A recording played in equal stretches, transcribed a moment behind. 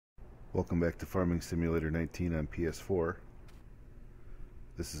Welcome back to Farming Simulator 19 on PS4.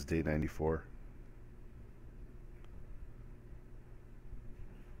 This is day 94.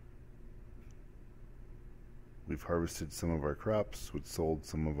 We've harvested some of our crops, we've sold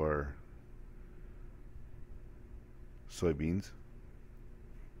some of our soybeans.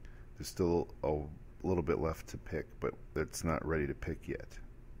 There's still a little bit left to pick, but it's not ready to pick yet.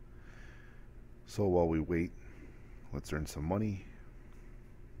 So while we wait, let's earn some money.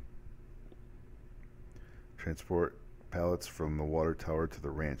 Transport pallets from the water tower to the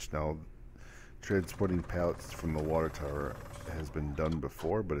ranch. Now, transporting pallets from the water tower has been done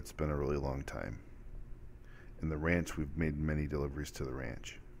before, but it's been a really long time. In the ranch, we've made many deliveries to the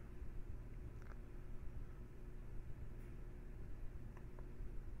ranch.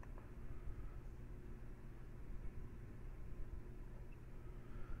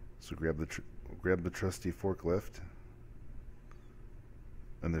 So grab the trusty forklift,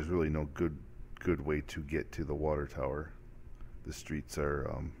 and there's really no good way to get to the water tower. The streets are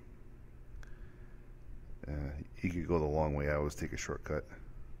you could go the long way. I always take a shortcut.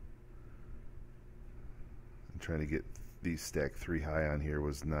 And trying to get these stacked 3 high on here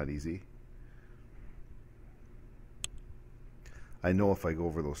was not easy. I know if I go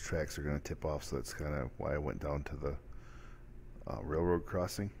over those tracks they're going to tip off, so that's kind of why I went down to the railroad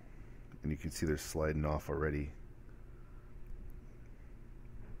crossing, and you can see they're sliding off already.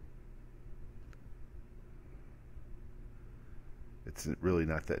 It's really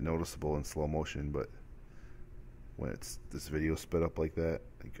not that noticeable in slow motion, but when it's this video sped up like that,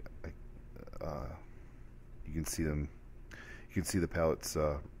 you can see them. You can see the pallets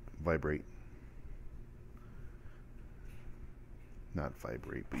vibrate. Not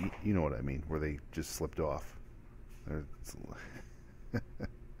vibrate, but you know what I mean, where they just slipped off.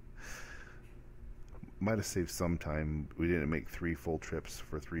 Might have saved some time. We didn't make 3 full trips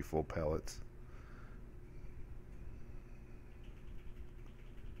for 3 full pallets.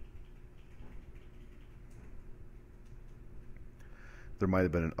 There might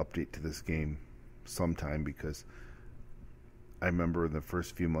have been an update to this game sometime, because I remember in the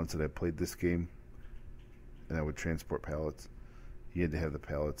first few months that I played this game and I would transport pallets, you had to have the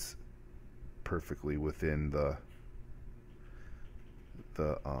pallets perfectly within the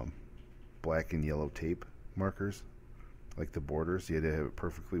black and yellow tape markers, like the borders. You had to have it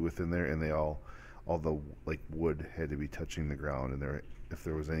perfectly within there, and they all the like wood had to be touching the ground, and if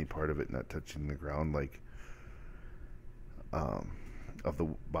there was any part of it not touching the ground, like of the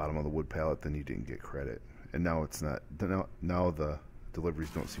bottom of the wood pallet, then you didn't get credit. And now it's not. Now the deliveries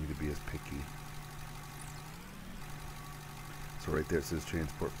don't seem to be as picky. So right there it says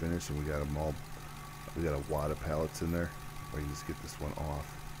transport finished, and we got them all. We got a wad of pallets in there. If I can just get this one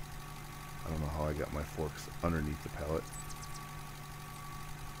off. I don't know how I got my forks underneath the pallet.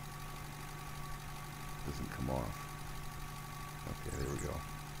 Doesn't come off. Okay, there we go.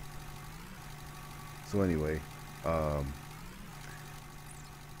 So anyway,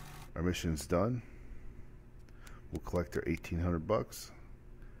 our mission's done. We'll collect our 1,800 bucks.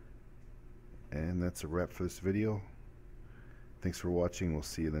 And that's a wrap for this video. Thanks for watching. We'll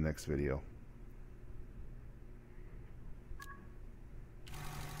see you in the next video.